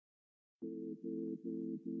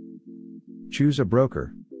Choose a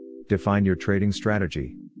broker. Define your trading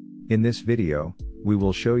strategy. In this video, we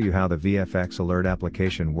will show you how the VFX Alert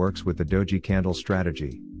application works with the Doji candle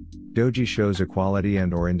strategy. Doji shows equality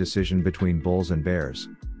and/or indecision between bulls and bears.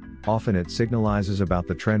 Often it signalizes about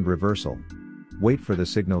the trend reversal. Wait for the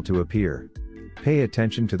signal to appear. Pay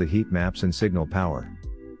attention to the heat maps and signal power.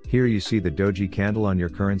 Here you see the Doji candle on your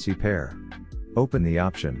currency pair. Open the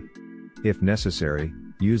option. If necessary,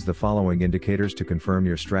 use the following indicators to confirm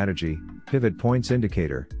your strategy: pivot points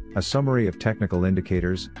indicator, a summary of technical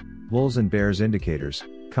indicators, bulls and bears indicators,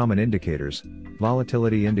 common indicators,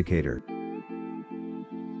 volatility indicator.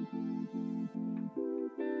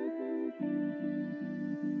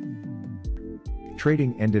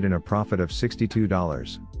 Trading ended in a profit of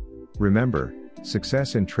 $62. Remember,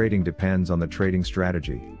 success in trading depends on the trading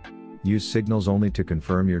strategy. Use signals only to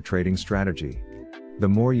confirm your trading strategy. The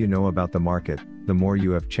more you know about the market, the more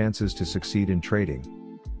you have chances to succeed in trading.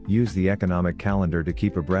 Use the economic calendar to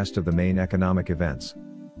keep abreast of the main economic events.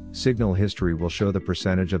 Signal history will show the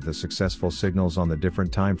percentage of the successful signals on the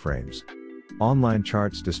different time frames. Online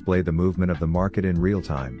charts display the movement of the market in real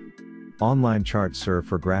time. Online charts serve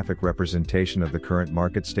for graphic representation of the current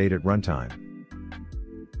market state at runtime.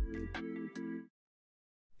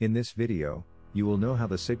 In this video, you will know how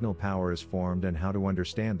the signal power is formed and how to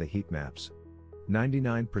understand the heat maps.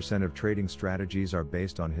 99% of trading strategies are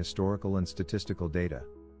based on historical and statistical data.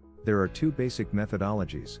 There are two basic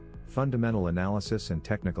methodologies: fundamental analysis and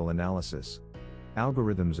technical analysis.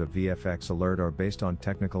 Algorithms of VFX Alert are based on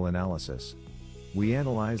technical analysis. We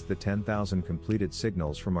analyzed the 10,000 completed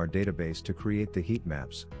signals from our database to create the heat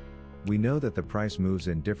maps. We know that the price moves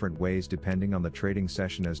in different ways depending on the trading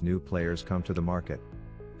session as new players come to the market.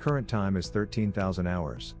 Current time is 13,000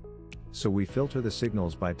 hours. So we filter the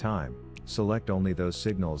signals by time, select only those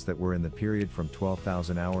signals that were in the period from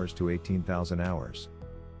 12,000 hours to 18,000 hours.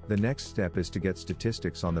 The next step is to get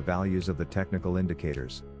statistics on the values of the technical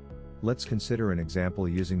indicators. Let's consider an example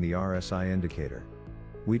using the RSI indicator.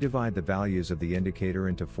 We divide the values of the indicator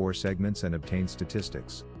into 4 segments and obtain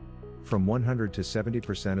statistics. From 100 to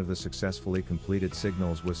 70% of the successfully completed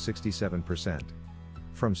signals was 67%.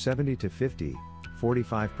 From 70 to 50,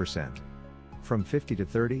 45%. From 50 to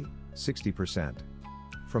 30, 60%.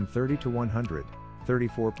 From 30 to 100,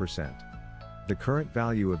 34%. The current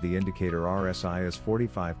value of the indicator RSI is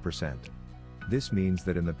 45%. This means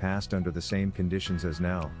that in the past, under the same conditions as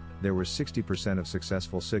now, there were 60% of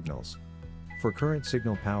successful signals. For current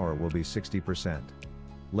signal power will be 60%.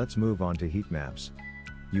 Let's move on to heat maps.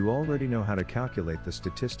 You already know how to calculate the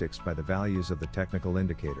statistics by the values of the technical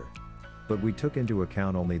indicator. But we took into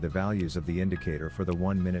account only the values of the indicator for the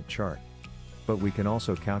 1-minute chart. But we can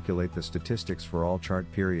also calculate the statistics for all chart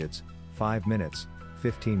periods: 5 minutes,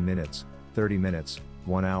 15 minutes, 30 minutes,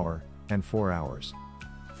 1 hour, and 4 hours.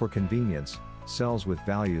 For convenience, cells with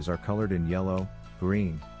values are colored in yellow,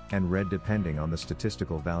 green, and red depending on the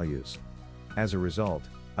statistical values. As a result,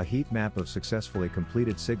 a heat map of successfully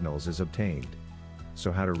completed signals is obtained.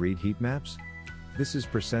 So how to read heat maps? This is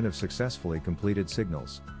percent of successfully completed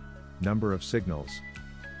signals. Number of signals.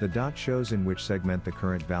 The dot shows in which segment the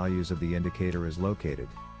current values of the indicator is located.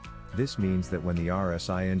 This means that when the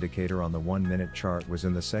RSI indicator on the 1-minute chart was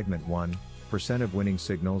in the segment 1, percent of winning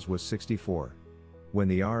signals was 64. When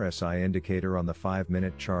the RSI indicator on the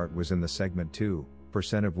 5-minute chart was in the segment 2,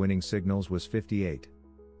 percent of winning signals was 58.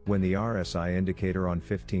 When the RSI indicator on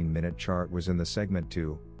 15-minute chart was in the segment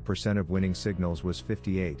 2, percent of winning signals was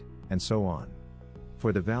 58, and so on.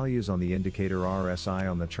 For the values on the indicator RSI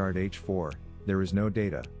on the chart H4, there is no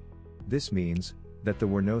data. This means that there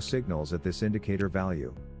were no signals at this indicator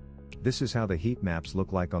value. This is how the heat maps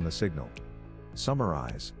look like on the signal.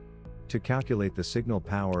 Summarize. To calculate the signal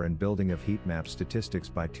power and building of heat map statistics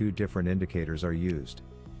by 2 different indicators are used.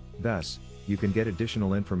 Thus, you can get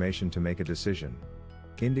additional information to make a decision.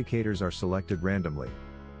 Indicators are selected randomly.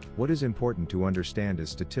 What is important to understand is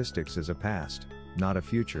statistics is a past, not a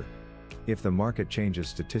future. If the market changes,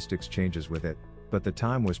 statistics changes with it, but the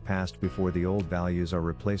time was passed before the old values are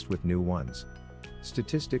replaced with new ones.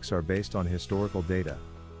 Statistics are based on historical data.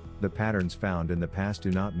 The patterns found in the past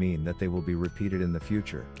do not mean that they will be repeated in the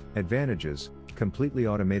future. Advantages: completely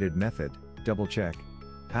automated method, double check,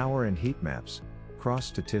 power and heat maps, cross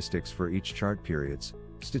statistics for each chart periods,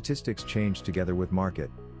 statistics change together with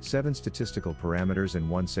market, 7 statistical parameters in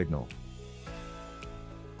 1 signal.